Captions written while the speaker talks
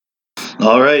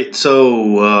All right,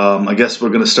 so I guess we're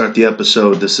going to start the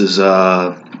episode. This is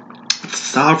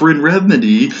Sovereign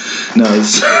Remedy. No,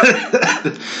 it's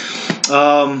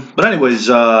but anyways,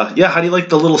 yeah, how do you like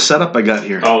the little setup I got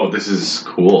here? Oh, this is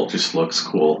cool. Just looks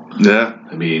cool. Yeah.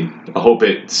 I mean, I hope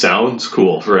it sounds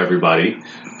cool for everybody.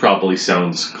 Probably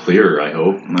sounds clearer, I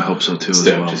hope. I hope so, too,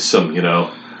 Instead as well. of just some,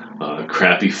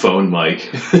 crappy phone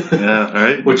mic. Yeah, all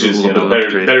right. Which is,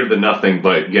 better than nothing,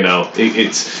 but,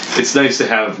 it's nice to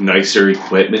have nicer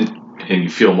equipment, and you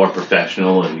feel more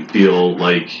professional, and you feel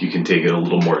like you can take it a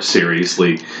little more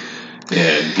seriously.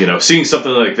 And, seeing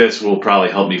something like this will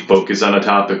probably help me focus on a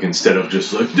topic instead of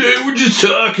just like, hey, we're just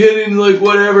talking and like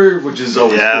whatever, which is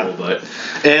always cool. But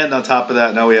and on top of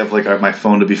that, now we have like my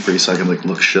phone to be free so I can like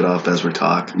look shit up as we're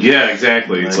talking. Yeah,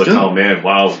 exactly. It's like, oh man,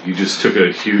 wow, you just took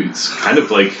it's kind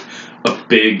of like a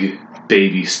big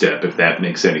baby step, if that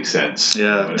makes any sense. Yeah. You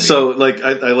know what I mean? So like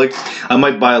I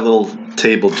might buy a little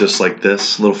table just like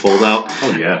this, little fold out.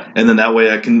 Oh yeah. And then that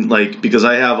way I can because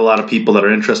I have a lot of people that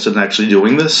are interested in actually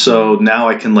doing this, so now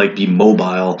I can like be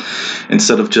mobile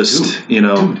instead of just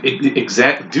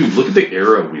exactly. Dude, look at the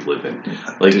era we live in.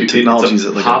 Like technology's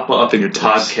it's a like pop-up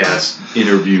podcast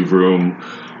interview room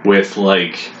with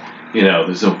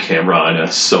there's no camera on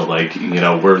us, so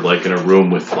we're like in a room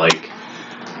with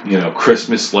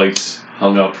Christmas lights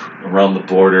hung up around the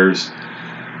borders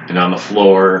and on the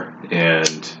floor,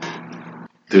 and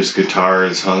there's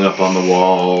guitars hung up on the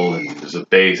wall, and there's a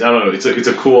bass. I don't know. It's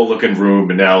a cool looking room,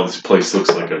 and now this place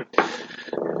looks like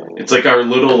it's like our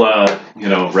little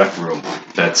rec room.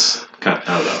 That's kind of,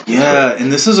 I don't know. Yeah,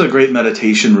 and this is a great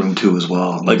meditation room too as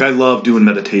well. Like I love doing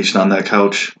meditation on that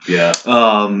couch. Yeah.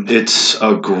 It's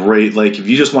a great if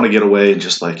you just want to get away and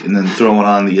just and then throwing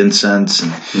on the incense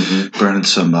and burning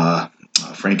some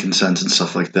frankincense and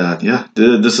stuff like that. Yeah,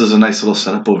 this is a nice little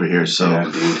setup over here. So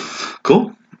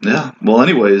cool. Yeah. Well,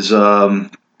 anyways,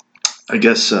 I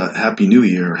guess Happy New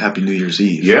Year, Happy New Year's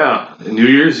Eve. Yeah, New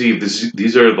Year's Eve.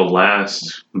 These are the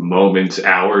last moments,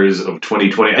 hours of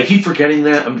 2020. I keep forgetting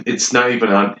that. It's not even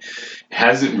on. It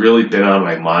hasn't really been on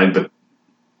my mind, but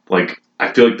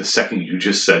I feel like the second you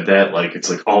just said that, it's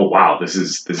like, oh wow, this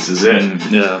is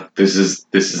it. Yeah. This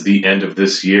is the end of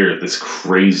this year. This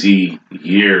crazy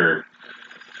year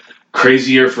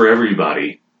for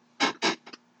everybody.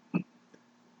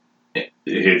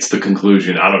 It's the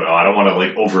conclusion. I don't know. I don't want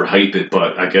to overhype it,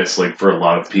 but I guess for a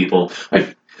lot of people,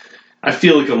 I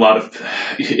feel like a lot of,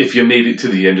 if you made it to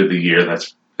the end of the year,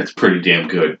 that's pretty damn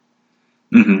good.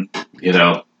 Mm-hmm.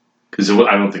 Because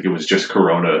I don't think it was just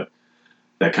Corona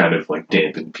that kind of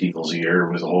dampened people's year.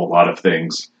 It was a whole lot of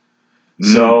things.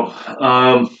 Mm-hmm. So,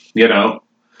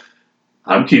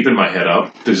 I'm keeping my head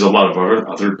up. There's a lot of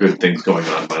other good things going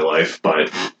on in my life,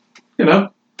 but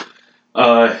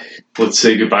let's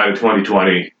say goodbye to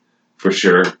 2020 for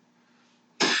sure.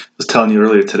 I was telling you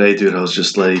earlier today, dude, I was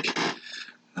just I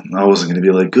wasn't going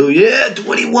to be oh yeah,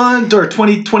 21 or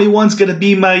 2021's going to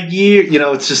be my year.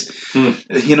 It's just,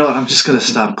 I'm just going to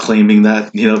stop claiming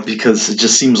that, because it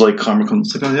just seems like karma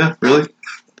comes oh yeah, really?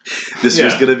 This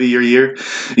year's going to be your year.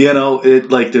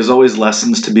 There's always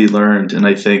lessons to be learned. And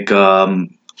I think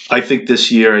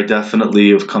this year I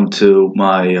definitely have come to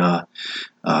my,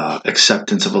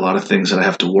 acceptance of a lot of things that I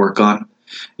have to work on.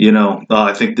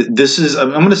 I think that this is,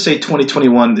 I'm going to say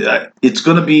 2021, it's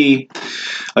going to be,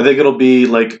 I think it'll be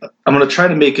I'm going to try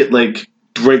to make it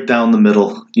right down the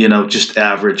middle, just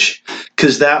average.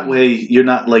 Because that way you're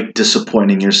not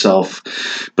disappointing yourself,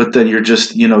 but then you're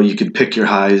just, you can pick your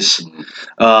highs,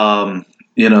 and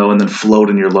then float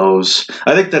in your lows.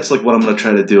 I think that's what I'm going to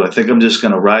try to do. I think I'm just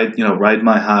going to ride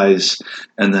my highs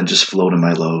and then just float in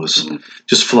my lows. Mm-hmm.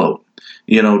 Just float.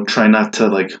 Try not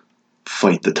to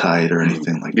fight the tide or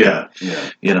anything like that.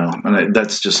 Yeah. And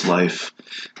that's just life.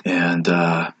 And,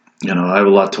 I have a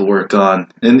lot to work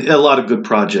on and a lot of good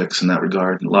projects in that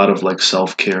regard, a lot of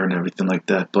self-care and everything like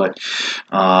that. But,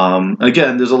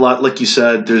 again, there's a lot, like you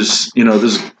said, there's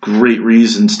great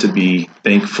reasons to be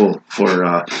thankful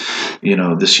for,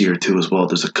 this year too, as well.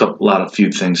 There's a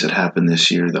few things that happened this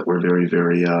year that were very,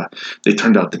 very, they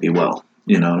turned out to be well.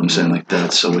 You know what I'm saying, like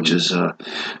that. So which is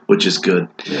good.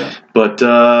 Yeah. But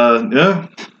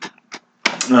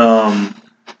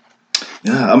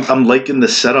I'm liking the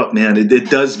setup, man. It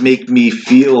does make me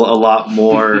feel a lot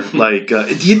more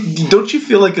don't you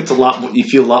feel like it's a lot more? You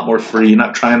feel a lot more free. You're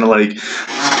not trying to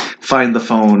find the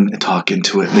phone and talk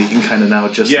into it. And you can kind of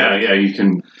now just you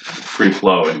can free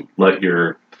flow and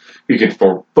you can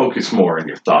focus more on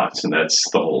your thoughts, and that's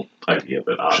the whole idea of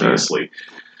it, obviously.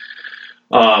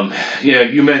 Sure.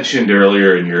 You mentioned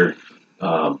earlier in your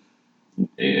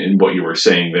in what you were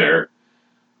saying there,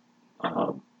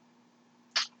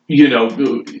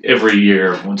 every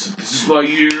year, everyone's like, this is my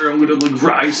year, I'm going to like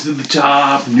rise to the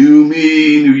top, new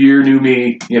me, new year, new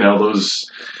me,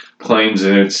 those claims,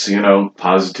 and it's,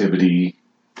 positivity.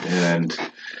 And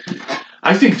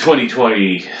I think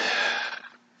 2020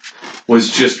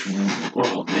 was just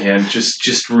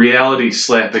reality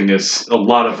slapping a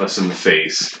lot of us in the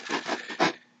face.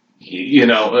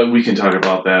 We can talk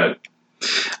about that.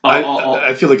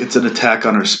 I feel like it's an attack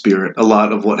on our spirit. A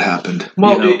lot of what happened.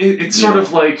 Well, it's sort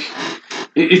of like,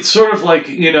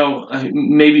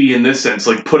 maybe in this sense,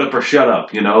 like put up or shut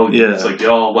up. Yeah. It's like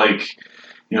y'all like,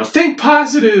 think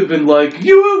positive and like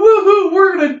woohoo,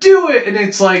 we're gonna do it. And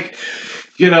it's like,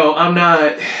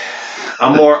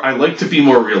 I like to be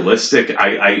more realistic.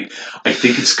 I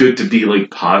think it's good to be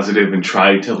like positive and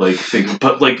try to like think,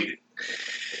 but like,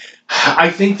 I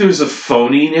think there's a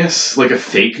phoniness, like a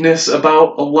fakeness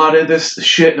about a lot of this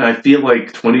shit, and I feel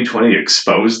like 2020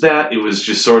 exposed that. It was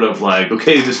just sort of like,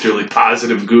 okay, Mr. like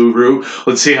positive guru,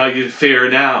 let's see how you fare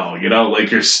now.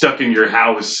 Like you're stuck in your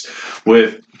house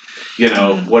with,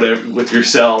 whatever, with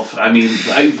yourself. I mean,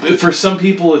 for some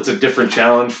people it's a different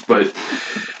challenge, but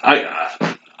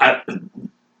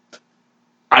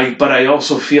but I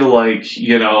also feel like,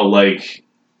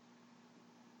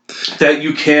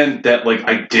 that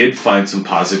I did find some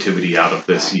positivity out of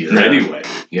this year anyway,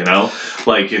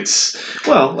 like it's...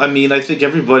 Well, I mean, I think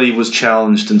everybody was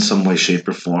challenged in some way, shape,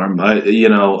 or form. I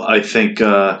think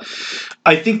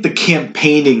the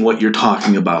campaigning, what you're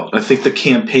talking about, I think the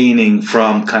campaigning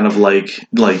from kind of like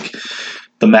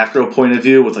the macro point of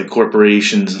view with like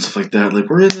corporations and stuff like that, like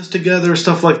we're in this together,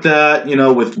 stuff like that,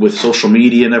 with social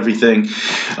media and everything.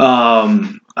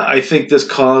 I think this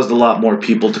caused a lot more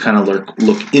people to kind of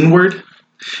look inward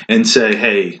and say,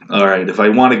 hey, all right, if I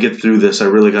want to get through this, I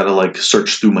really got to like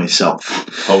search through myself.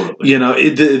 Totally.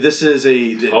 This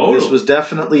was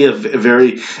definitely a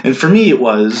very, and for me it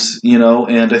was,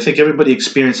 and I think everybody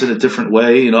experienced it a different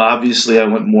way. Obviously I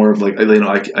went more of like,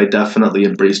 I definitely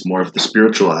embraced more of the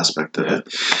spiritual aspect of it.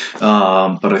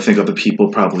 But I think other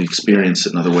people probably experienced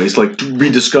it in other ways, like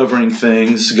rediscovering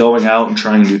things, going out and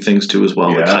trying new things too as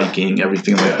well, like hiking,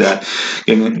 everything like that.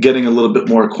 Getting a little bit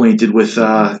more acquainted with,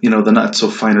 the not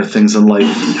so finer things in life.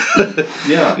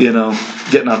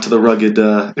 Getting out to the rugged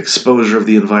exposure of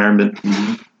the environment.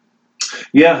 Mm-hmm.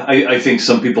 Yeah, I think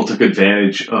some people took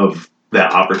advantage of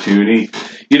that opportunity.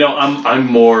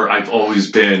 I've always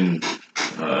been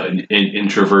an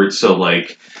introvert, so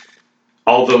like,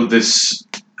 although this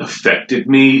affected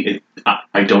me,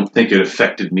 I don't think it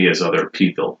affected me as other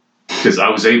people, because I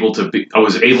was able to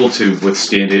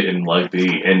withstand it and like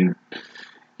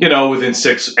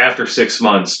after 6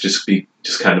 months, just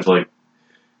kind of like,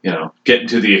 get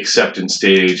into the acceptance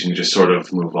stage and just sort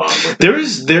of move on with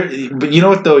it. But you know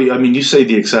what though? I mean, you say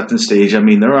the acceptance stage. I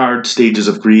mean, there are stages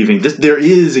of grieving. There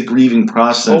is a grieving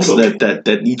process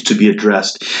that needs to be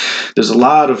addressed. There's a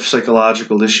lot of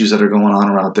psychological issues that are going on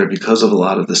around there because of a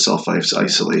lot of the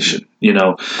self-isolation.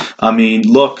 I mean,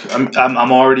 look,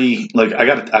 I'm already like, I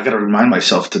gotta remind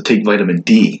myself to take vitamin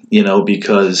D.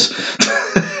 Because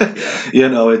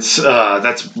it's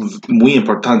that's muy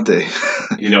importante.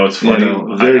 It's funny.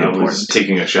 Very I important. was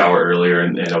taking a shower earlier,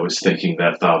 and I was thinking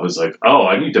that thought was like, oh,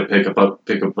 I need to pick up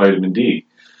vitamin D,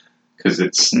 because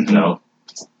it's the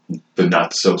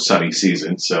not so sunny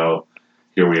season. So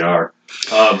here we are.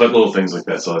 But little things like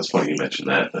that. So that's funny you mentioned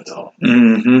that. That's all.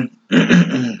 Mm-hmm.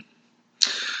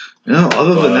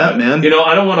 Other than that, man.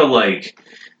 I don't want to like.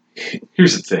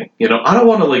 Here's the thing. I don't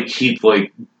want to like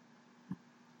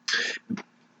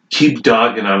keep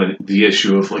dogging on the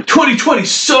issue of like 2020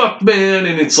 sucked, man,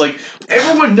 and it's like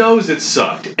everyone knows it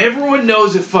sucked. Everyone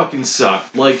knows it fucking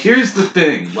sucked. Like, here's the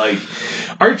thing, like,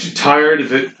 aren't you tired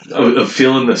of it, of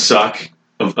feeling the suck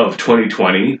of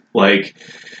 2020? Like,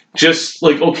 just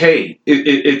like, okay,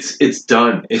 it's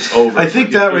done, it's over. I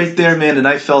think that right there, man, and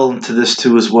I fell into this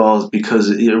too as well, because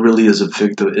it really is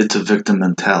it's a victim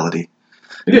mentality.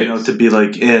 To be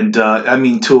like, and I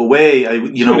mean, to a way,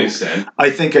 I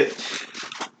think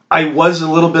I was a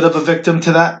little bit of a victim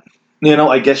to that,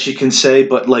 I guess you can say,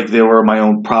 but like there were my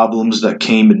own problems that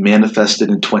came and manifested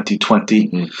in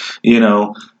 2020,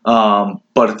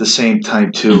 but at the same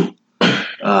time too,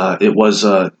 it was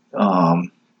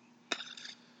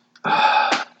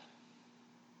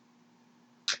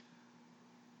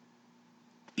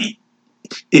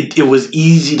It was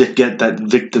easy to get that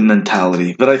victim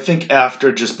mentality, but I think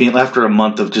after a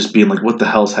month of just being like, what the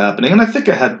hell's happening? And I think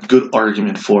I had good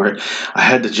argument for it. I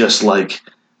had to just like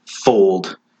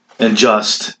fold and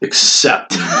just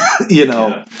accept,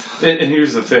 Yeah. And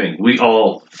here's the thing. We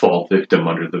all fall victim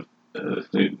under the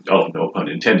no pun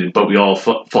intended, but we all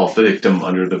fall victim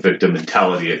under the victim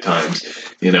mentality at times.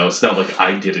 It's not like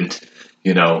I didn't,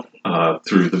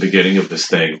 through the beginning of this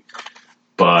thing,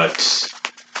 but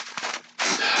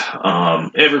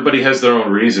everybody has their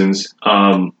own reasons.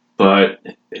 But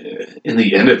in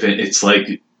the end of it, it's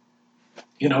like,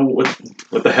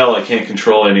 what the hell? I can't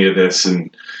control any of this, and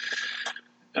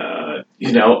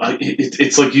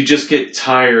it's like you just get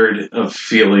tired of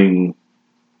feeling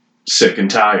sick and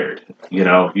tired.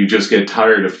 You just get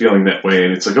tired of feeling that way,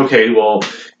 and it's like, okay, well,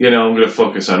 I'm going to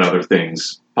focus on other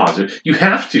things positive. You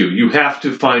have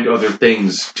to find other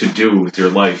things to do with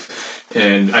your life,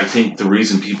 and I think the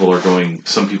reason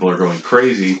some people are going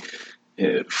crazy,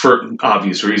 for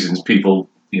obvious reasons. People,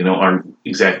 aren't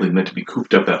exactly meant to be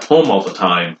cooped up at home all the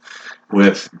time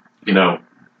with,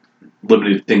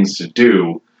 limited things to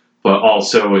do. But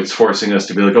also it's forcing us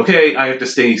to be like, okay, I have to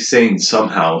stay sane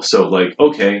somehow. So like,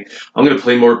 okay, I'm going to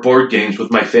play more board games with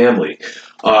my family.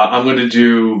 I'm going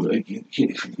to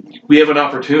we have an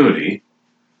opportunity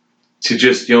to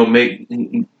just,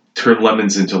 turn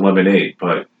lemons into lemonade.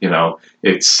 But,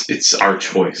 it's our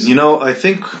choice. I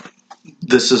think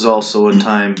this is also a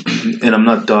time, and I'm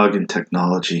not dogging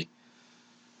technology.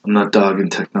 At all.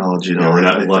 We're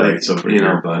not Luddites over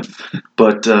here,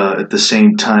 but at the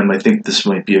same time, I think this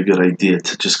might be a good idea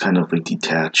to just kind of like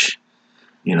detach,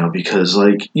 because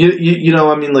like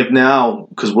like now,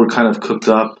 because we're kind of cooked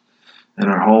up in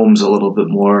our homes a little bit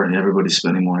more, and everybody's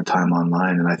spending more time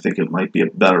online, and I think it might be a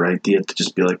better idea to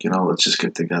just be like, let's just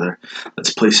get together,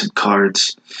 let's play some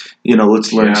cards,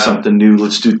 let's learn something new,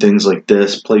 let's do things like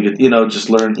this, play it, just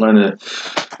learn it.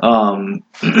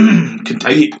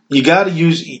 You got to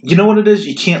use, what it is?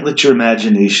 You can't let your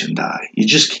imagination die. You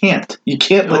just can't. You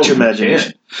can't let your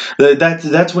imagination.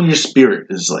 That's when your spirit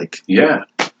is like. Yeah.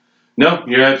 No,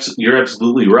 you're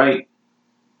absolutely right.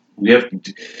 We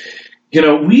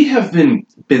have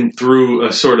been through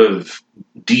a sort of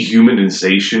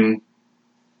dehumanization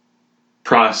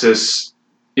process,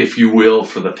 if you will,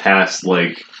 for the past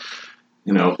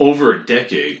over a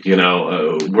decade.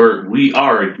 We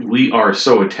are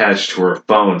so attached to our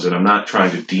phones, and I'm not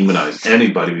trying to demonize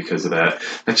anybody because of that.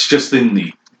 That's just in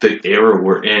the era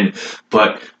we're in.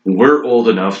 But we're old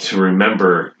enough to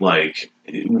remember,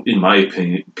 in my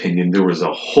opinion, there was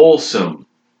a wholesome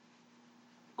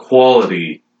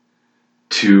quality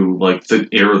to the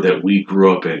era that we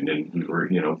grew up in, and we were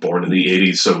born in the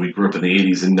 80s, so we grew up in the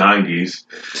 80s and 90s.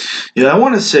 Yeah, I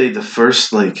want to say the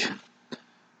first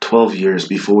 12 years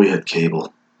before we had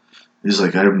cable,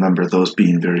 I remember those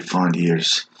being very fond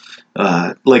years,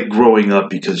 growing up,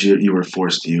 because you were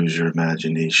forced to use your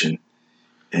imagination,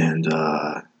 and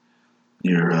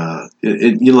you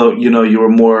were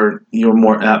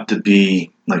more apt to be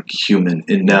human.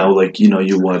 And now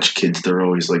you watch kids, they're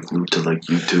always glued to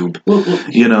YouTube. Well,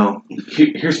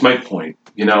 here's my point.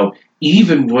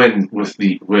 Even when with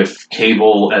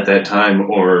cable at that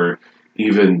time, or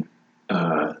even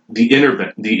the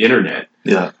internet.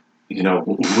 Yeah.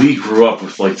 We grew up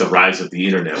with the rise of the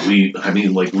internet. We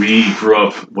grew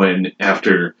up when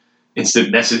after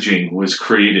instant messaging was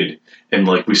created, and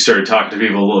we started talking to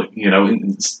people.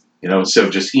 Instead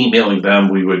of just emailing them,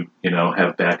 we would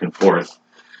have back and forth,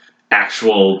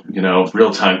 actual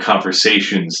real time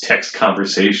conversations, text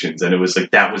conversations, and it was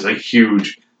that was a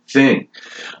huge thing.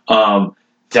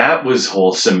 That was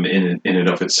wholesome in and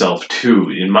of itself too,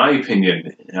 in my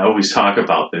opinion. I always talk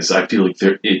about this. I feel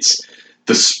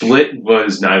the split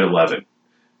was 9/11.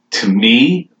 To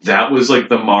me, that was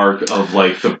the mark of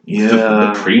the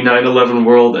pre 9/11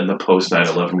 world and the post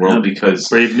 9/11 world, because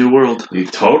Brave New World.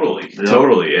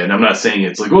 Totally. And I'm not saying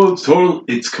it's it's total.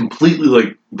 It's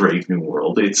completely Brave New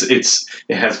World. It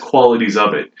has qualities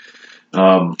of it.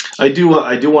 I do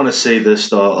want to say this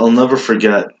though. I'll never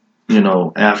forget.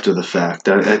 After the fact,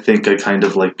 I think I kind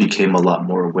of became a lot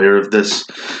more aware of this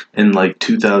in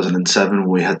 2007 when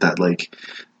we had that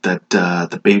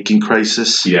the banking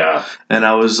crisis. Yeah. And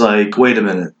I was like, wait a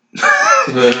minute.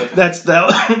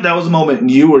 that was a moment,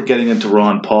 and you were getting into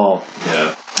Ron Paul.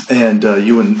 Yeah. And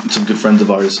you and some good friends of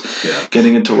ours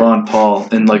getting into Ron Paul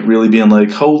and really being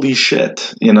holy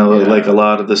shit, a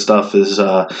lot of the stuff is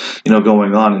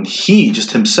going on, and he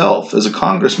just himself as a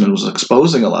congressman was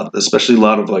exposing a lot of this, especially a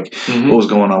lot of what was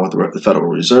going on with the Federal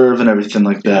Reserve and everything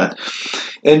like that,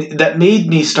 and that made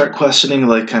me start questioning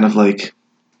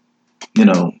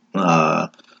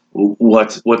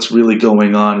what's really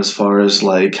going on as far as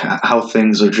how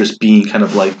things are just being kind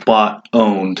of bought,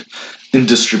 owned, and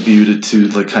distributed to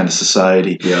kind of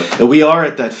society. Yeah. And we are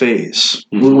at that phase.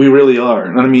 Mm-hmm. We really are.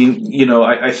 And I mean,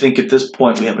 I think at this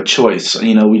point we have a choice.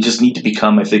 We just need to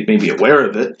become, I think, maybe aware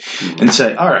of it and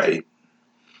say, all right,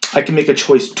 I can make a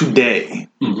choice today,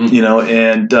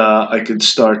 and I could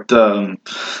start,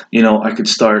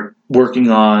 working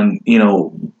on,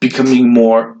 becoming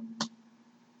more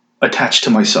attached to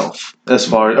myself, as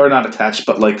far, or not attached,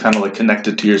 but like kind of like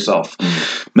connected to yourself.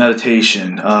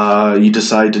 Meditation, you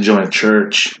decide to join a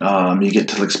church, you get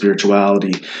into like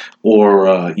spirituality,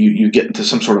 or you get into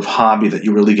some sort of hobby that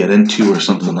you really get into or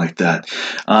something like that.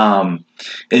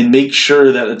 And make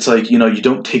sure that it's like, you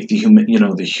don't take the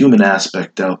human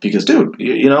aspect out, because dude,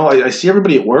 I see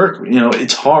everybody at work,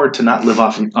 it's hard to not live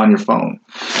off on your phone.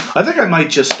 I think I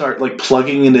might just start like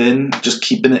plugging it in, just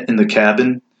keeping it in the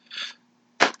cabin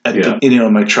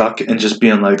in my truck, and just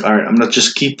being like, all right, I'm gonna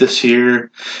just keep this here,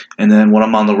 and then when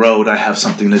I'm on the road, I have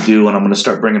something to do, and I'm gonna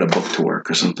start bringing a book to work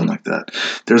or something like that.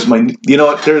 There's my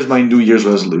New Year's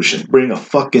resolution: bring a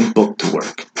fucking book to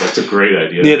work. That's a great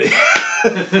idea.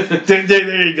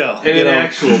 There you go. And an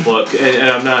actual book, and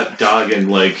I'm not dogging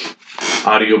like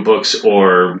audiobooks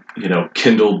or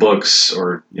Kindle books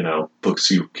or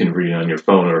books you can read on your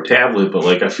phone or tablet, but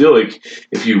like I feel like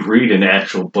if you read an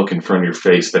actual book in front of your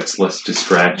face, that's less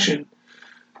distraction,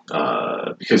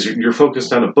 because you're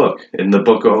focused on a book and the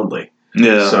book only.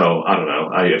 Yeah. So I don't know.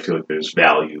 I feel like there's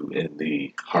value in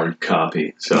the hard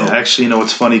copy. So actually,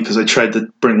 it's funny because I tried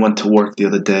to bring one to work the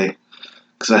other day,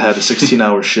 because I had a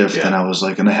 16-hour shift, and I was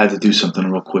like, and I had to do something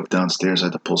real quick downstairs. I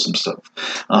had to pull some stuff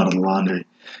out of the laundry.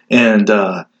 And,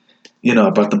 I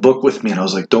brought the book with me, and I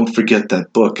was like, don't forget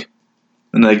that book.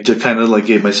 And I just kind of like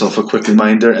gave myself a quick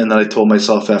reminder, and then I told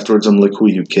myself afterwards, I'm like, who are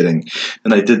you kidding?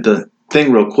 And I did the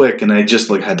thing real quick, and I just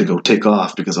like had to go take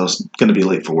off because I was going to be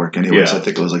late for work anyways. I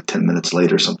think it was like 10 minutes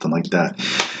late or something like that.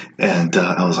 And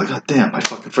I was like, oh, damn, I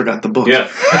fucking forgot the book. Yeah.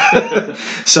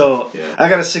 So I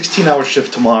got a 16-hour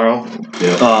shift tomorrow.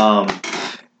 Yeah.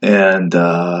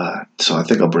 So I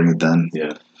think I'll bring it then.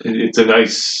 Yeah. It's a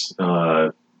nice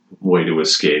way to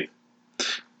escape.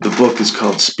 The book is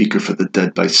called Speaker for the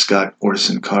Dead by Scott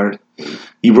Orson Card.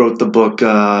 He wrote the book,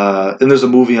 and there's a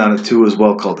movie on it too as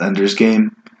well called Ender's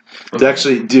Game. Okay.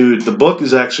 Actually, dude, the book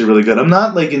is actually really good. I'm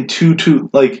not like in too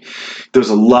like, there's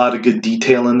a lot of good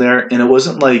detail in there, and it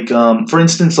wasn't like, for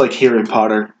instance, like Harry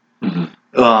Potter.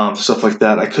 Stuff like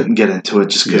that. I couldn't get into it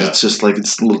just because it's just like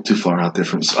it's a little too far out there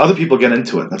from other people get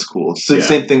into it. That's cool. It's the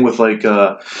same thing with like,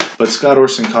 but Scott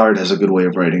Orson Card has a good way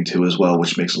of writing too as well,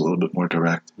 which makes it a little bit more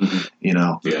direct,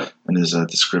 in his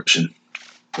description.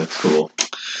 That's cool.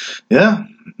 Yeah,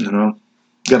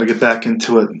 got to get back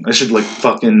into it. I should like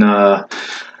fucking. I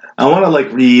want to like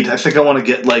read. I think I want to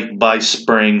get like by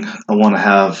spring. I want to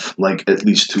have like at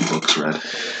least 2 books read.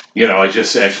 I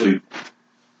just actually.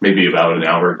 Maybe about an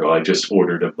hour ago, I just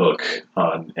ordered a book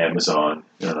on Amazon.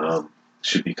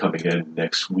 Should be coming in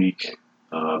next week.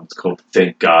 It's called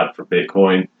 "Thank God for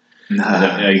Bitcoin."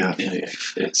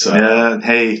 It's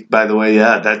hey, by the way,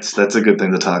 that's a good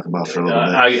thing to talk about for a little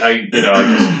bit.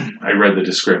 I read the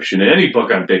description. And any book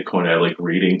on Bitcoin, I like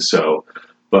reading. So,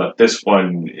 but this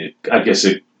one, I guess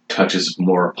it touches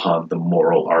more upon the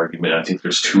moral argument. I think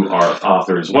there's 2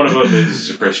 authors. One of them is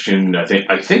a Christian. I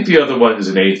think the other one is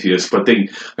an atheist. But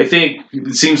I think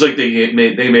it seems like they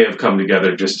may have come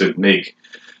together just to make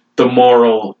the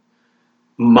moral,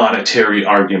 monetary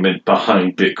argument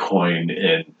behind Bitcoin,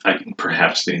 and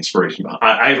perhaps the inspiration.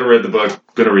 I haven't read the book.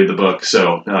 Going to read the book.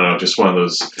 So I don't know. Just one of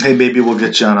those. Hey, maybe we'll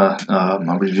get you on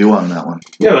a review on that one.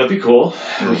 Yeah, that'd be cool.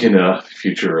 We can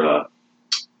future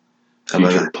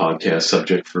podcast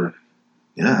subject for.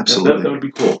 Yeah, absolutely. That would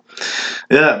be cool.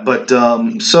 Yeah, but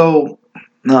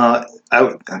I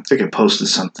think I posted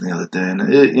something the other day,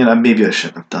 and maybe I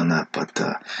shouldn't have done that, but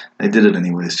I did it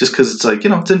anyways, just because it's like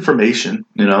it's information.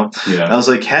 Yeah. I was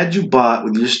like, had you bought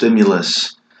with your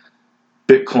stimulus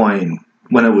Bitcoin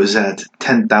when it was at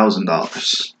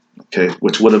 $10,000, okay,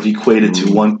 which would have equated to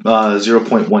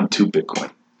 0.12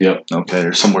 Bitcoin. Yep. Okay,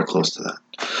 or somewhere close to that.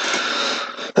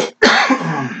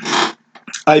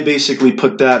 I basically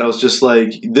put that. I was just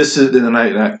like, this is, and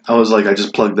I was like, I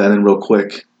just plugged that in real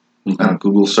quick on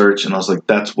Google search, and I was like,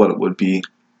 that's what it would be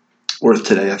worth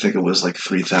today. I think it was like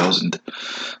 $3,000.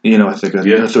 I think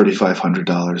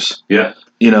 $3,500. Yeah.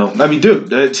 I mean, dude,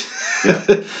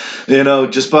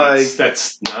 just by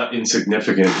that's not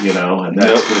insignificant, and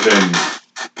that's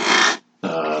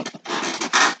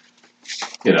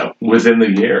within the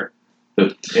year,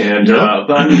 but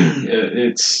I mean,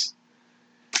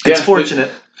 it's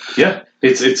fortunate.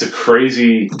 It's a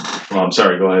crazy. Well, I'm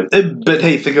sorry. Go ahead. But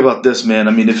hey, think about this, man.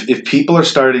 I mean, if people are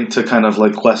starting to kind of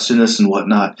like question this and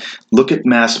whatnot, look at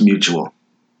Mass Mutual.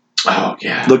 Oh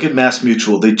yeah. Look at Mass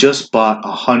Mutual. They just bought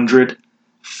 100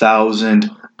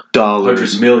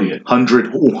 $100 million.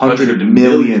 $100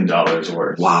 million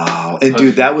worth. Wow. And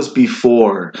dude, that was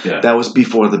before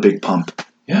the big pump.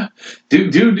 Yeah.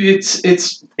 Dude, it's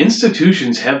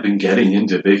institutions have been getting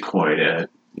into Bitcoin at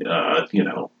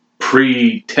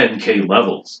pre 10K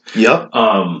levels. Yep.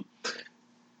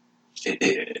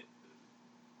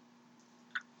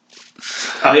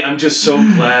 I'm just so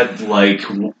glad, like,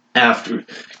 after,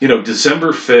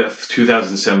 December 5th,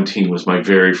 2017 was my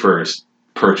very first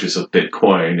purchase of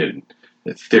Bitcoin and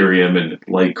Ethereum and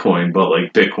Litecoin, but,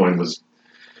 like, Bitcoin was,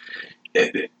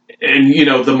 and,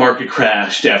 the market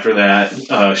crashed after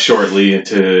that shortly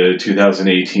into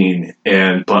 2018,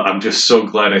 but I'm just so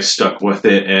glad I stuck with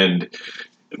it and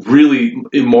really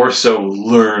more so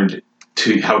learned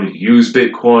how to use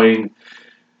Bitcoin,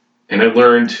 and I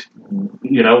learned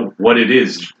what it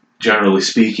is, generally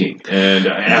speaking. And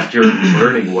after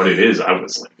learning what it is, I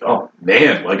was like, oh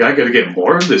man, like I got to get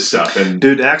more of this stuff. And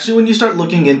dude, actually, when you start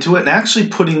looking into it and actually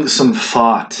putting some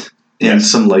thought in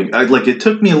some it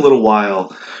took me a little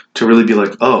while to really be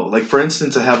like, oh, like for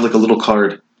instance, I have like a little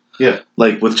card,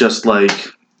 like with just like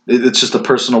it's just a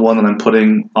personal one that I'm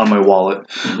putting on my wallet,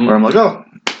 where I'm like, oh.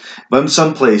 If I'm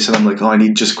someplace and I'm like, oh, I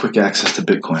need just quick access to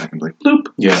Bitcoin, I can be like, bloop.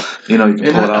 Yeah. You can pull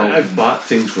it out. I've bought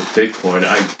things with Bitcoin.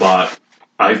 I've bought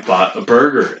a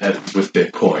burger with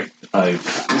Bitcoin. I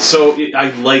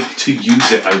like to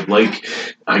use it. I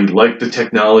like the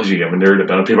technology. I'm a nerd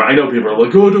about it. I know people are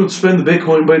like, oh, don't spend the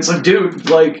Bitcoin, but it's like, dude,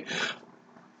 like,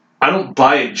 I don't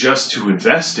buy it just to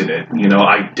invest in it.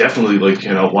 I definitely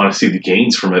want to see the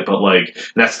gains from it, but like,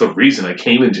 that's the reason I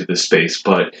came into this space.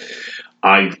 But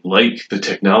I like the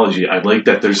technology. I like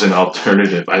that there's an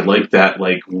alternative. I like that,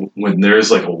 like, when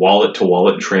there's like a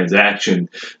wallet-to-wallet transaction,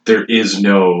 there is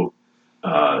no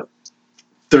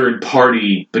third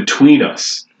party between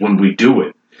us when we do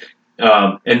it.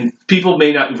 And people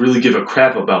may not really give a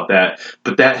crap about that,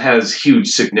 but that has huge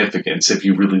significance if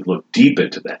you really look deep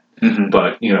into that. Mm-hmm.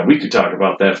 But, we could talk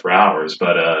about that for hours.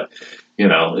 But,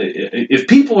 if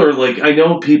people are like, I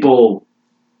know people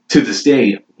to this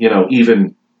day,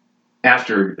 even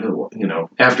after a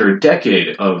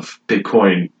decade of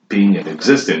Bitcoin being in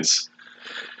existence,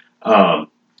 some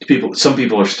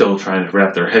people are still trying to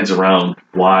wrap their heads around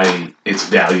why it's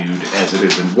valued as it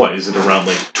is, and what is it around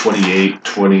like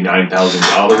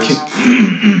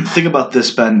 $29,000? Think about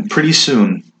this, Ben. Pretty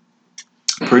soon,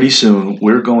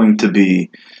 we're going to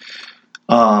be,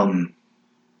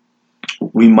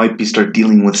 we might start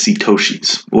dealing with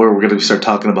Satoshis, or we're going to start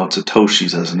talking about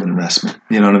Satoshis as an investment.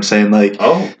 You know what I'm saying? Like,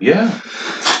 oh yeah,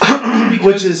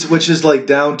 which is like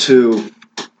down to,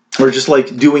 or just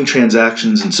like doing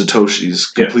transactions in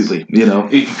Satoshis completely.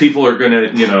 Yes. People are going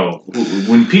to,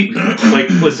 when people like,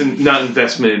 listen, not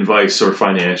investment advice or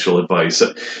financial advice.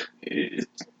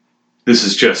 This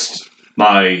is just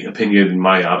my opinion and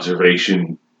my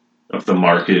observation of the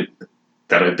market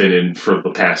that I've been in for the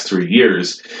past 3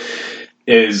 years.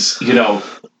 Is, when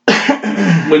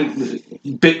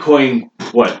Bitcoin,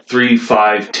 3,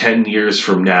 5, 10 years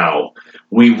from now,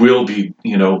 we will be,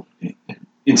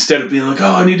 instead of being like,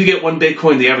 oh, I need to get one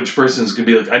Bitcoin, the average person is going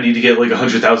to be like, I need to get like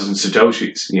 100,000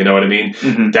 Satoshis. You know what I mean?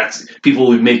 Mm-hmm. That's people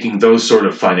will be making those sort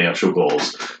of financial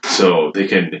goals, so they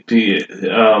can be.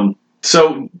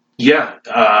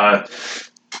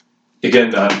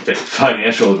 Again,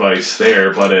 financial advice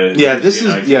there, but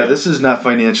this is not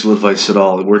financial advice at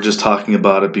all. We're just talking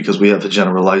about it because we have a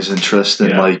generalized interest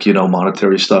in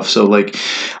monetary stuff. So like,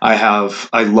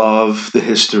 I love the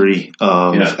history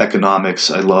of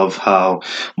economics. I love how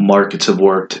markets have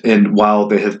worked, and while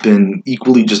they have been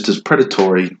equally just as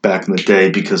predatory back in the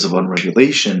day because of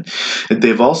unregulation,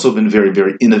 they've also been very,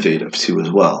 very innovative too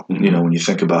as well. Mm-hmm. When you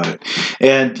think about it,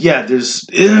 and there's.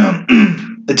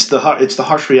 It's the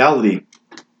harsh reality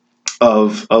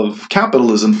of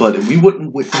capitalism, but we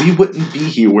wouldn't be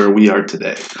here where we are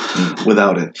today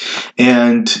without it.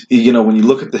 And when you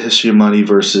look at the history of money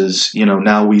versus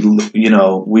now we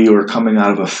are coming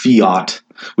out of a fiat.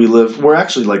 We're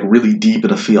actually like really deep in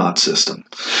a fiat system.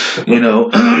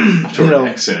 And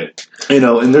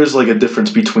there's like a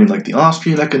difference between like the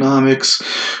Austrian economics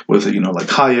with like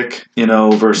Hayek,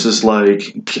 versus like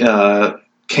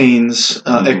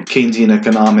Keynesian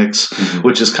economics,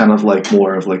 which is kind of like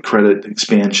more of like credit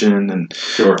expansion and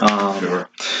sure.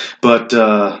 But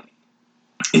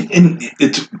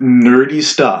it's nerdy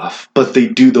stuff, but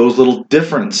those little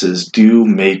differonces do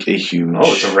make a huge.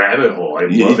 Oh, it's a rabbit hole. I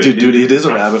love it, dude. It is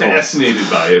a rabbit hole. I'm fascinated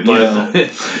by it, but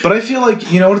but I feel like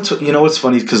what's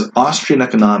funny, because Austrian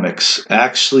economics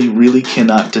actually really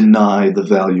cannot deny the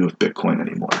value of Bitcoin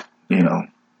anymore.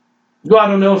 Well, I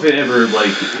don't know if it ever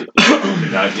like.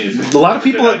 A lot of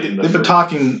people they've been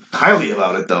talking highly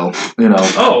about it, though. You know.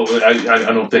 Oh,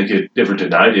 I don't think it ever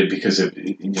denied it because a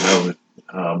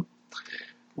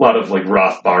lot of like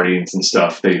Rothbardians and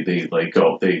stuff. They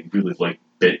really like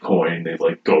Bitcoin. They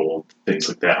like gold, things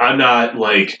like that. I'm not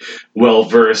like well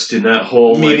versed in that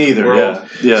whole Me neither, world,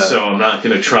 yeah. So I'm not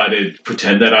going to try to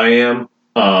pretend that I am.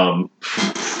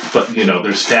 But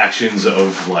there's factions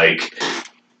of like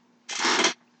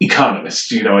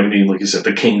economists, you know what I mean? Like you said,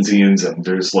 the Keynesians, and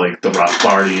there's like the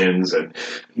Rothbardians, and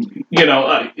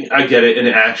I get it. And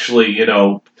actually,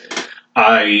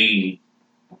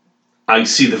 I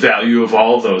see the value of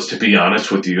all of those. To be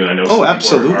honest with you, I know some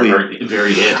absolutely people are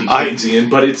very anti-Keynesian,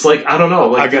 but it's like I don't know.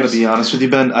 Like, I got to be honest with you,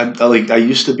 Ben. I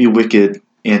used to be wicked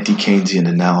anti-Keynesian,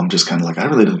 and now I'm just kind of like I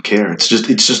really don't care. It's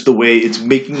just the way it's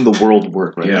making the world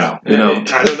work right now.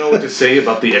 I don't know what to say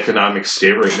about the economic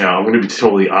state right now. I'm going to be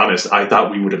totally honest. I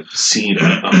thought we would have seen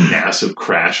a massive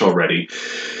crash already.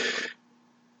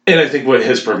 And I think what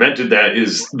has prevented that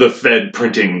is the Fed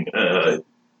printing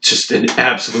just an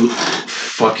absolute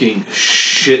fucking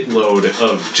shitload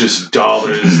of just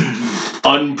dollars,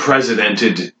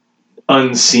 unprecedented,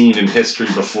 unseen in history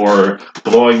before,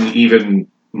 blowing even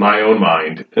my own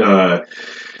mind.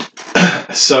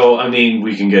 So, I mean,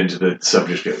 we can get into the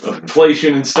subject of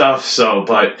inflation and stuff,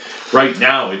 but right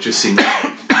now it just seems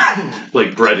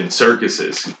like bread and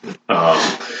circuses.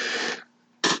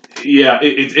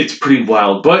 It's pretty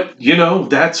wild, but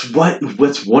that's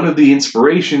one of the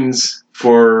inspirations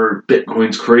for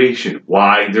Bitcoin's creation.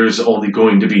 Why there's only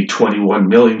going to be 21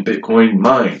 million Bitcoin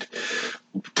mined.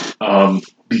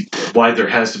 Why there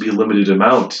has to be a limited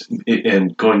amount,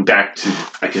 and going back to,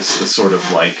 I guess, the sort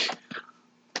of like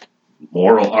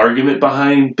moral argument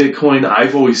behind Bitcoin.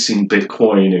 I've always seen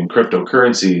Bitcoin and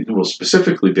cryptocurrency, well,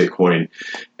 specifically Bitcoin,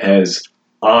 as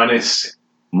honest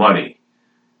money.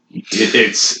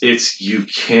 It's you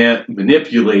can't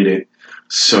manipulate it,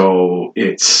 so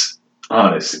it's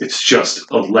honest. It's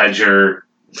just a ledger,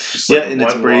 and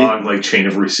one long like chain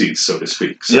of receipts, so to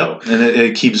speak. So, and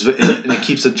it keeps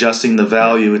adjusting the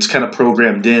value. It's kind of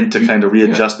programmed in to kind of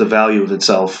readjust the value of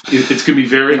itself. It's going to be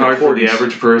very hard for the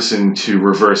average person to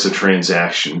reverse a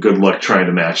transaction. Good luck trying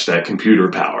to match that computer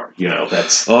power.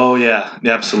 That's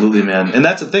absolutely, man. And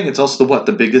that's the thing. It's also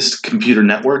the biggest computer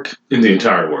network in the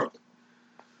entire world.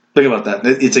 Think about that.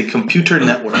 It's a computer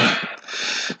network.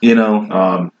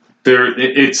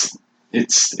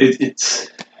 It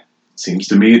seems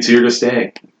to me it's here to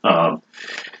stay.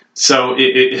 So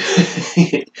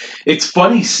it's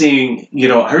funny seeing.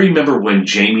 I remember when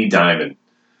Jamie Dimon,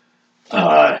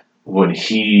 when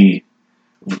he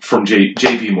from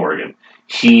J.P. Morgan,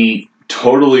 he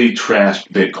totally trashed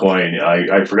Bitcoin.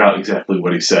 I forgot exactly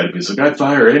what he said. He was like, I'd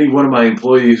fire any one of my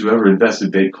employees who ever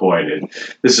invested Bitcoin. And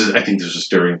I think this was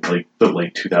during the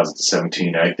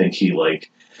 2017. I think it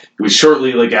was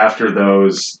shortly after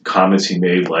those comments he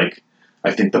made,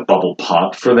 I think the bubble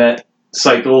popped for that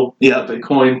cycle of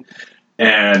Bitcoin.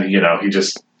 And, he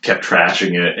just kept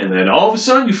trashing it. And then all of a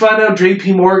sudden you find out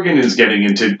JP Morgan is getting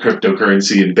into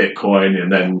cryptocurrency and Bitcoin,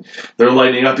 and then they're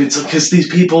lighting up. It's because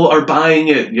these people are buying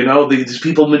it. These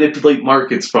people manipulate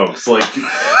markets, folks.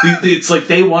 It's like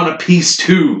they want a piece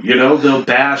too. They'll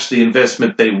bash the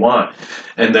investment they want.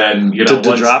 And then, to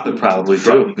drop it probably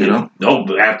too, No,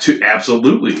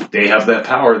 absolutely. They have that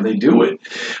power and they do it.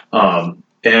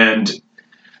 And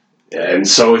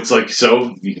so it's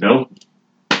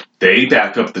they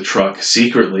back up the truck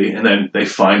secretly, and then they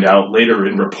find out later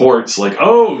in reports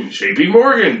J.P.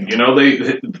 Morgan,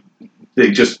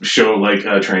 they just show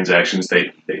transactions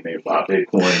they may have bought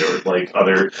Bitcoin or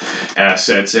other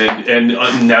assets, and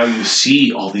now you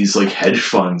see all these hedge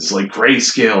funds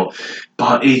Grayscale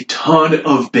bought a ton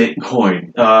of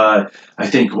Bitcoin. I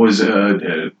think it was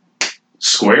a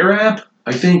Square app.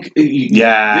 I think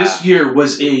this year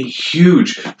was a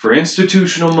huge for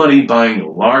institutional money buying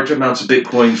large amounts of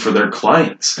Bitcoin for their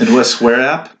clients. And was Square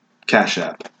app? Cash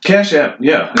App. Cash App,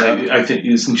 yeah. I think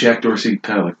isn't Jack Dorsey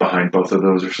kind of behind both of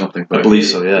those or something? But I believe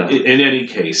so, yeah. In any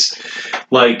case,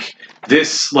 it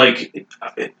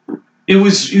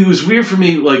was weird for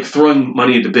me throwing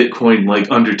money into Bitcoin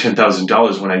under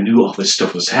 $10,000 when I knew all this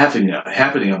stuff was happening.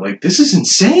 I'm like, this is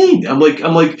insane. I'm like.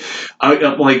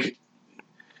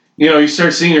 You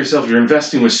start seeing yourself, you're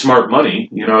investing with smart money,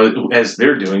 as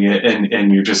they're doing it,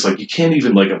 and you're just you can't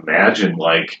even imagine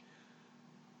what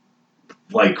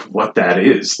that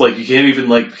is. You can't even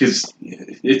because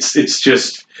it's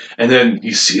just, and then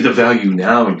you see the value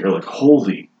now and you're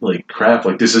holy crap,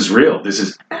 this is real. This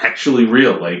is actually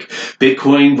real.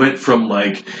 Bitcoin went from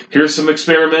here's some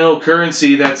experimental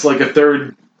currency that's a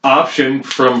third option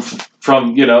from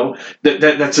from,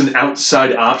 that's an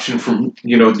outside option from,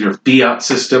 your fiat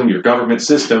system, your government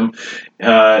system.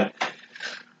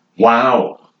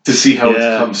 Wow. To see how it's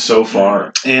come so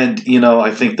far. And,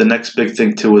 I think the next big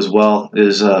thing, too, as well,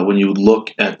 is when you look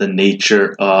at the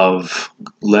nature of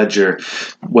Ledger,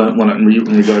 when in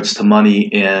regards to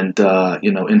money and,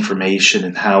 information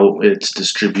and how it's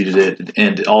distributed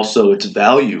and also its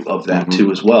value of that,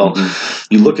 too, as well.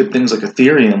 You look at things like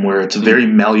Ethereum, where it's very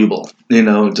malleable.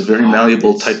 It's a very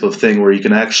malleable type of thing where you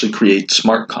can actually create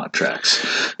smart contracts,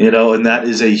 and that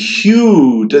is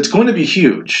it's going to be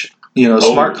huge.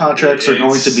 Smart contracts are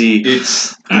going to be.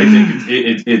 I think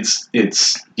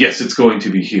it's going to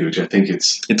be huge. I think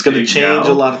it's going to change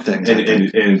a lot of things, and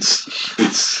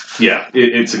it's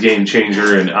a game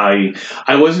changer. And I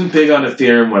wasn't big on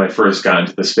Ethereum when I first got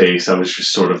into the space. I was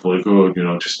just sort of like,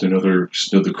 just another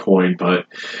coin. But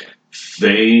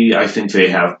I think they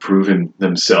have proven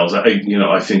themselves. I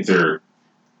think their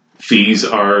fees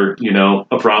are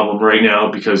a problem right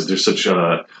now because there's such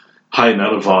a high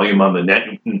amount of volume on the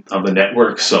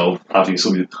network, so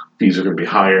obviously fees are going to be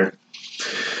higher.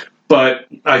 But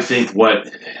I think what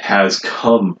has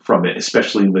come from it,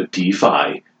 especially in the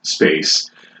DeFi space,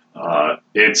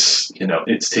 it's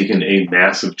taken a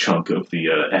massive chunk of the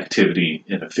activity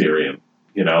in Ethereum.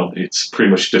 It's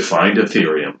pretty much defined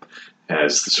Ethereum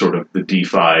as sort of the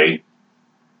DeFi,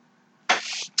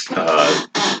 not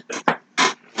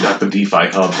the DeFi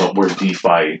hub, but where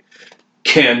DeFi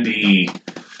can be.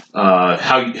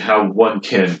 How one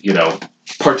can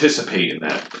participate in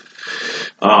that.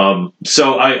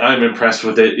 So I'm impressed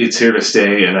with it. It's here to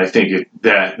stay, and I think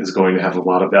that is going to have a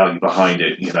lot of value behind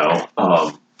it.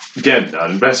 Again,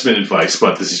 not investment advice,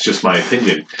 but this is just my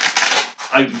opinion.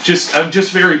 I'm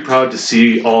just very proud to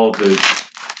see all the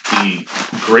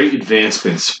great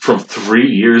advancements from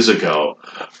 3 years ago.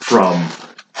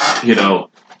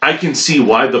 I can see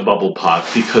why the bubble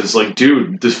popped because,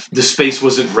 dude, the space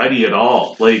wasn't ready at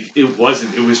all. It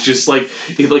wasn't. It was just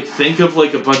think of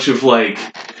a bunch of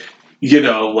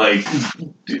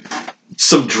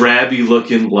some drabby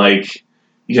looking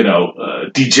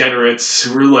degenerates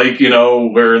who were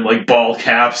wearing ball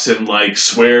caps and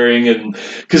swearing and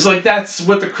because that's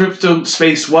what the crypto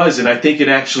space was, and I think it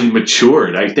actually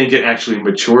matured.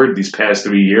 These past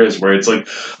 3 years where it's do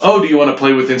you want to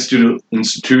play with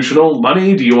institutional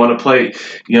money? Do you want to play?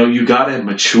 You got to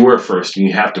mature first, and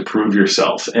you have to prove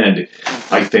yourself. And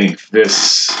I think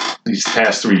these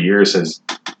past 3 years has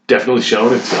definitely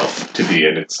shown itself to be,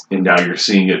 and now you're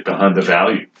seeing it behind the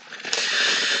value.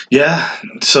 Yeah,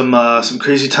 some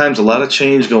crazy times. A lot of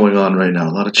change going on right now.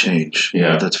 A lot of change.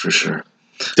 Yeah, that's for sure.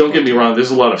 Don't get me wrong. There's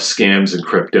a lot of scams in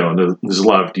crypto, and there's a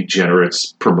lot of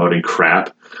degenerates promoting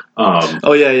crap.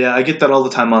 I get that all the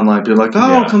time online. People are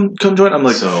like, come join. I'm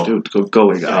like, dude, go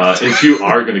away, guys. If you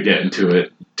are going to get into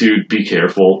it, dude, be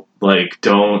careful.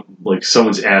 Don't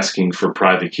someone's asking for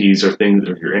private keys or things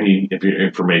or any of your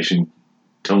information.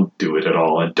 Don't do it at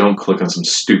all, and don't click on some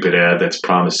stupid ad that's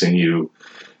promising you,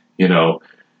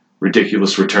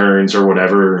 ridiculous returns or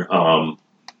whatever.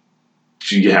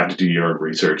 You have to do your own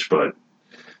research, but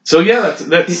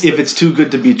that's if it's too good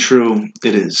to be true,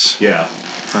 it is. Yeah.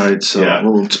 All right, so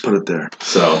we'll just put it there.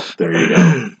 So there you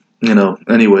go.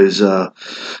 Anyways, so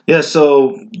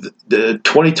the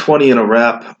 2020 in a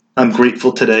wrap. I'm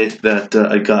grateful today that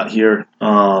I got here.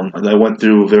 I went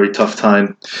through a very tough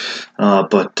time,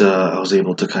 but I was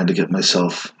able to kind of get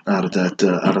myself out of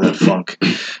that funk.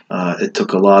 It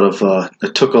took a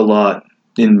lot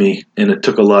in me, and it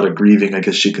took a lot of grieving, I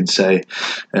guess you can say,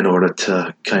 in order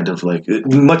to kind of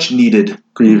much needed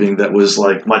grieving that was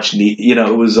much need.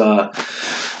 It was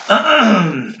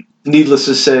needless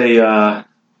to say,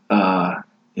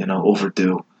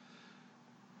 overdue.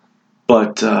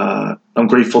 But I'm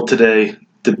grateful today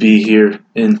to be here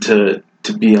and to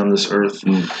be on this earth.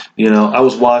 I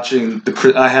was watching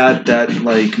I had that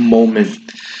moment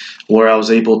where I was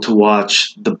able to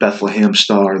watch the Bethlehem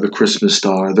Star, the Christmas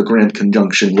Star, the Grand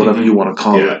Conjunction, whatever you want to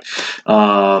call it.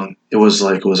 It was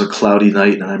a cloudy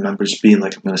night, and I remember just being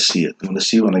like, I'm going to see it. I'm going to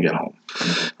see it when I get home.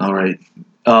 All right.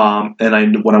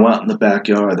 And when I went out in the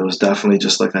backyard, there was definitely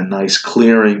just a nice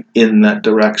clearing in that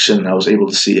direction. I was able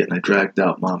to see it, and I dragged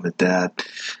out Mom and Dad.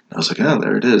 And I was like,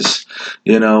 there it is.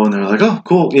 And they're like, oh,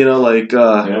 cool.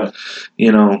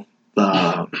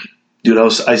 Dude,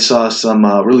 I saw some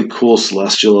really cool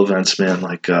celestial events, man.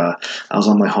 I was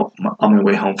on my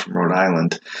way home from Rhode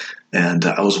Island, and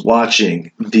I was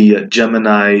watching the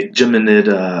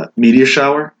Geminid meteor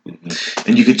shower,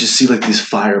 and you could just see these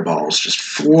fireballs just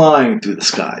flying through the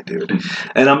sky, dude.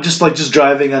 And I'm just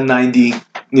driving on 90,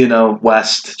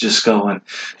 West, just going,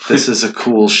 this is a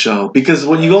cool show. Because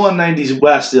when you go on 90s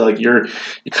West,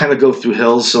 you kind of go through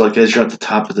hills. So as you're at the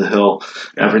top of the hill,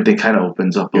 everything kind of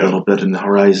opens up a little bit in the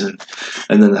horizon.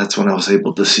 And then that's when I was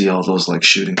able to see all those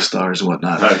shooting stars and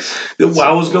whatnot. Nice.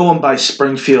 I was going by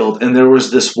Springfield, and there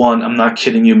was this one, I'm not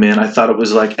kidding you, man. I thought it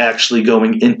was actually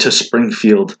going into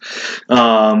Springfield.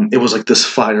 It was this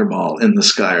fireball in the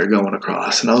sky or going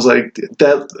across. And I was I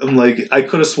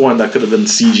could have sworn that could have been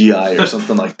CGI or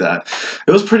something like that.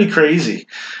 It was pretty crazy.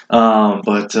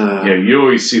 Yeah, you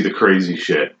always see the crazy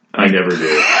shit. I never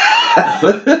do.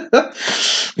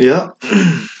 Yeah.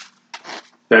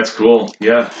 That's cool.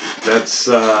 Yeah. That's,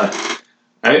 I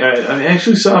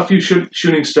actually saw a few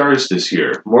shooting stars this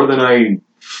year. More than I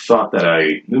thought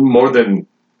more than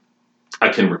I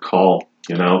can recall,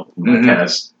 in the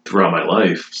past throughout my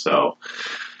life. So,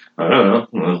 I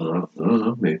don't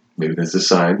know. Maybe that's a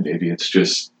sign. Maybe it's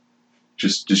just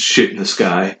shit in the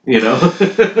sky, I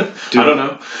don't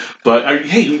know. But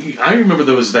I remember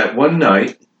there was that one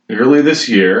night early this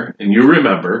year, and you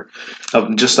remember. I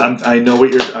know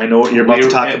what you're about to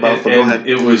talk about. But go ahead.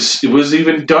 It was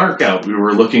even dark out. We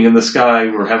were looking in the sky.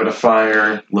 We were having a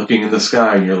fire, looking in the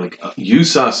sky, and you're like, you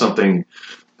saw something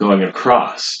going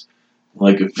across,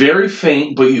 very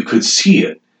faint, but you could see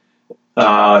it.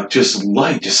 Just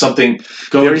light, just something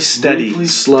going very steady,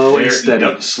 slow and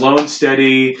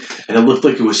steady, and it looked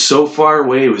like it was so far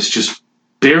away. It was just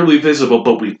barely visible,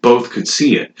 but we both could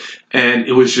see it, and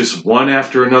it was just one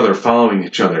after another following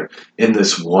each other in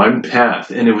this one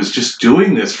path, and it was just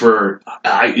doing this for.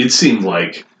 It seemed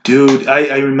like. Dude,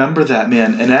 I remember that,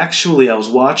 man. And actually, I was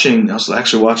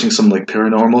actually watching some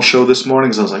paranormal show this morning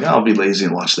because I was like, I'll be lazy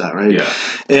and watch that, right? Yeah.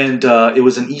 And it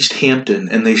was in East Hampton,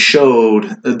 and they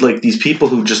showed these people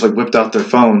who just whipped out their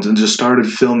phones and just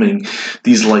started filming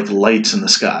these lights in the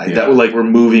sky that were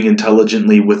moving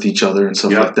intelligently with each other and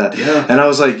stuff like that. Yeah. And I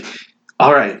was like,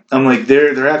 all right, I'm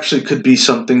there actually could be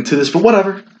something to this, but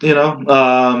whatever,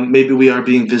 maybe we are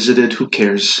being visited. Who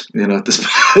cares? At this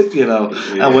point,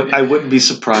 I wouldn't be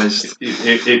surprised.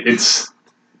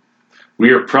 We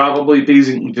are probably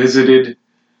being visited.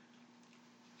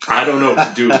 I don't know what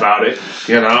to do about it.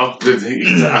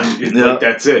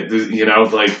 That's it.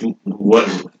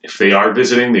 What if they are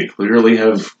visiting? They clearly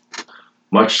have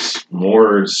much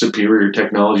more superior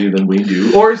technology than we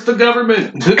do, or it's the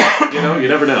government. You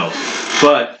never know.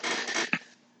 But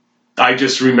I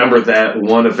just remember that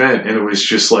one event, and it was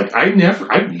just I've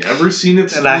never seen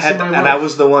it. And I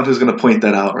was the one who's going to point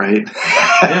that out, right?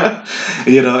 Yeah.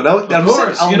 Of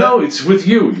course. It's with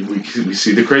you. We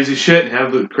see the crazy shit and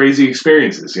have the crazy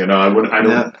experiences. I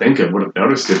don't think I would have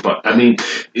noticed it, but I mean,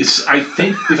 I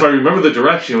think if I remember the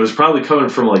direction, it was probably coming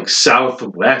from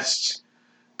southwest.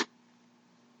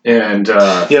 And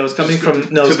it was coming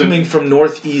from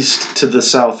northeast to the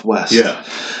southwest. Yeah,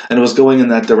 and it was going in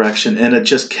that direction, and it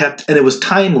just kept, and it was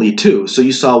timely too. So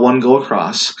you saw one go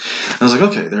across, and I was like,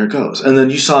 okay, there it goes. And then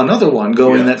you saw another one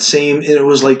going that same, and it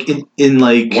was in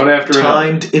one after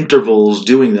timed another. Intervals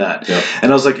doing that. Yep.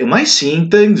 And I was like, am I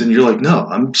seeing things? And you're like, no,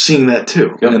 I'm seeing that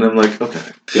too. Yep. And I'm like,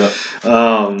 okay. Yeah.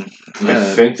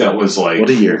 I think that was what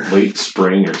a year. Late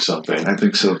spring or something. I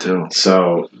think so too.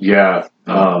 So yeah.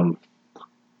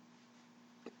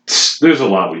 There's a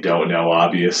lot we don't know,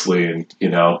 obviously, and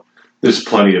there's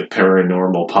plenty of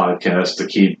paranormal podcasts to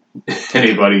keep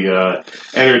anybody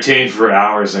entertained for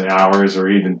hours and hours or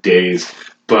even days.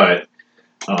 But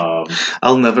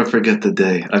I'll never forget the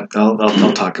day.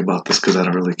 I'll talk about this because I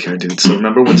don't really care, dude. So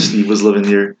remember when Steve was living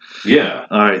here? Yeah.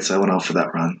 All right, so I went out for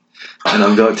that run, and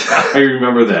I'm going. I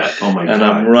remember that. Oh my god! And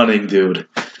I'm running, dude.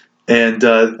 And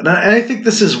I think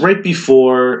this is right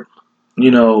before.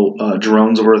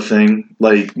 Drones were a thing,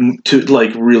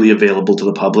 really available to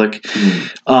the public.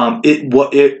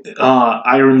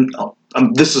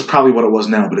 This is probably what it was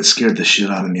now, but it scared the shit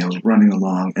out of me. I was running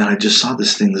along, and I just saw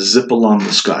this thing zip along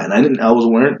the sky, and I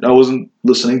wasn't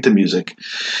listening to music.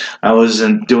 I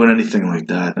wasn't doing anything like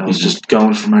that. I was just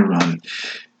going for my run,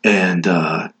 and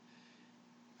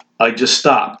I just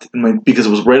stopped because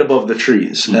it was right above the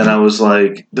trees, and I was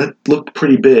like, that looked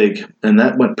pretty big, and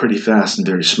that went pretty fast and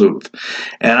very smooth.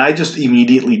 And I just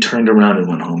immediately turned around and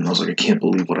went home, and I was like, I can't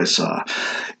believe what I saw.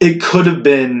 It could have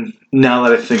been, now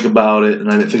that I think about it, and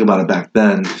I didn't think about it back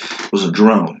then, was a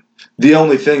drone. The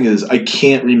only thing is, I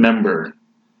can't remember,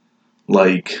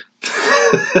 But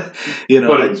it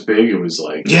was big, it was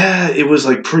Yeah, it was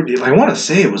pretty, I want to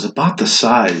say it was about the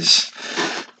size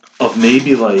of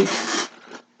maybe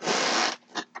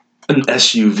an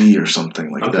SUV or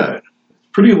something like that.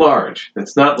 Pretty large.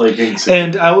 It's not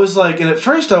And I was and at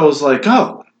first I was like,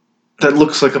 oh, that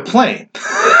looks like a plane.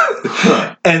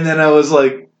 And then I was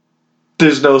like,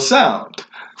 there's no sound.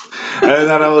 And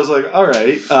then I was like, all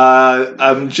right,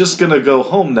 I'm just going to go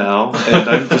home now, and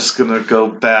I'm just going to go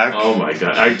back. Oh, my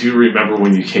God. I do remember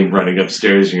when you came running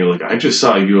upstairs, and you're like, I just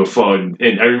saw a UFO.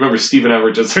 And I remember Steve and I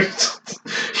were just like,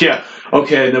 yeah,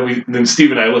 okay. And then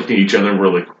Steve and I looked at each other, and we're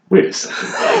like, wait a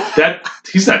second.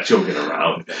 He's not joking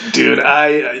around. Dude,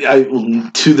 I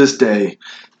to this day,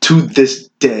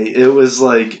 it was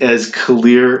like as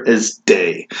clear as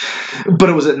day. But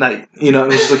it was at night, you know,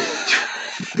 and it was like...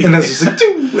 And I was just like,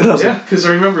 yeah, because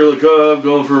I remember like, oh, I'm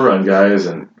going for a run, guys,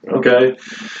 and okay.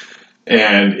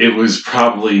 And it was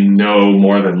probably no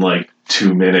more than like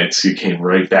 2 minutes. You came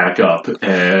right back up,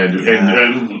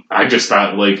 and I just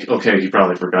thought like, okay, you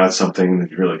probably forgot something. And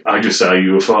you're like, I just saw a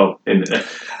UFO, and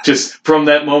just from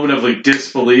that moment of like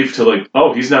disbelief to like,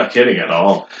 oh, he's not kidding at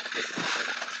all.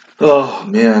 Oh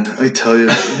man, I tell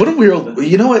you, what a weird.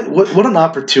 You know what an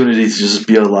opportunity to just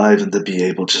be alive and to be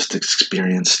able just to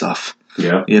experience stuff.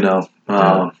 Yeah. You know,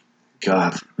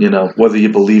 God, you know, whether you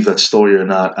believe that story or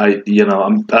not,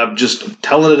 I'm just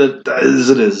telling it as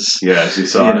it is. Yeah, as you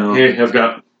saw, you know, hey, I've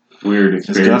got weird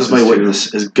experiences. As God is my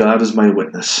witness. As God is my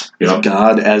witness. Yep. As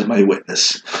God as my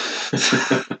witness.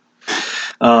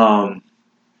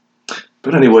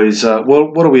 But anyways,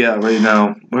 what are we at right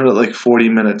now? We're at like 40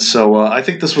 minutes, so I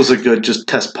think this was a good just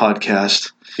test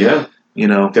podcast. Yeah. You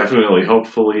know, definitely.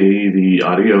 Hopefully, the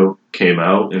audio came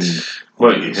out, and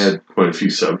you had quite a few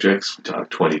subjects. We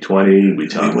talked 2020. We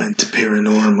went to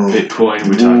paranormal. Bitcoin.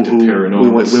 We talked to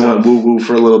paranormal. We went woo woo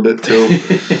for a little bit too.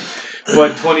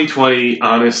 But 2020,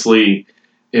 honestly,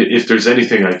 if there's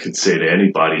anything I could say to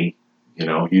anybody, you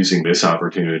know, using this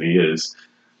opportunity is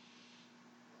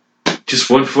just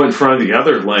one foot in front of the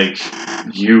other. Like,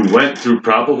 you went through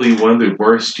probably one of the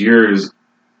worst years,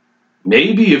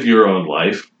 maybe of your own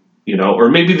life. You know, or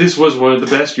maybe this was one of the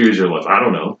best years of your life. I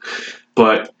don't know.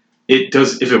 But if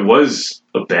it was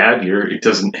a bad year, it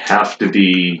doesn't have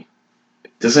to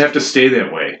stay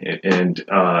that way. And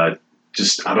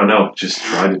just, I don't know, just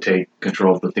try to take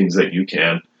control of the things that you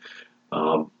can.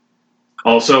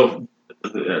 Also,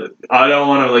 I don't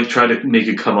want to like try to make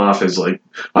it come off as like,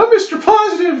 I'm Mr.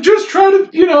 Positive, just try to,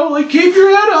 you know, like keep your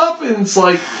head up. And it's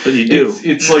like, but you do.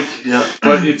 It's like, yeah,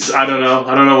 but it's, I don't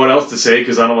know what else to say,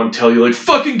 because I don't want to tell you like,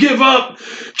 fucking give up,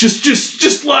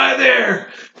 just lie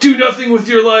there, do nothing with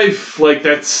your life. Like,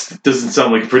 doesn't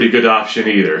sound like a pretty good option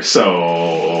either.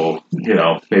 So, you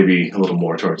know, maybe a little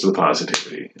more towards the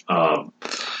positivity.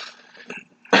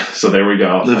 So there we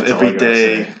go. Live every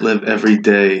day. Live every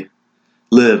day.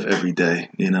 Live every day,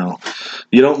 you know.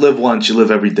 You don't live once, you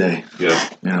live every day. Yeah.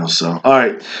 You know, so. All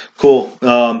right, cool.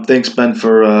 Thanks, Ben,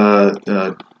 for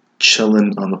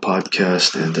chilling on the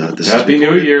podcast. And this Happy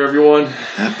New Year, everyone.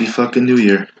 Happy fucking New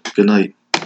Year. Good night.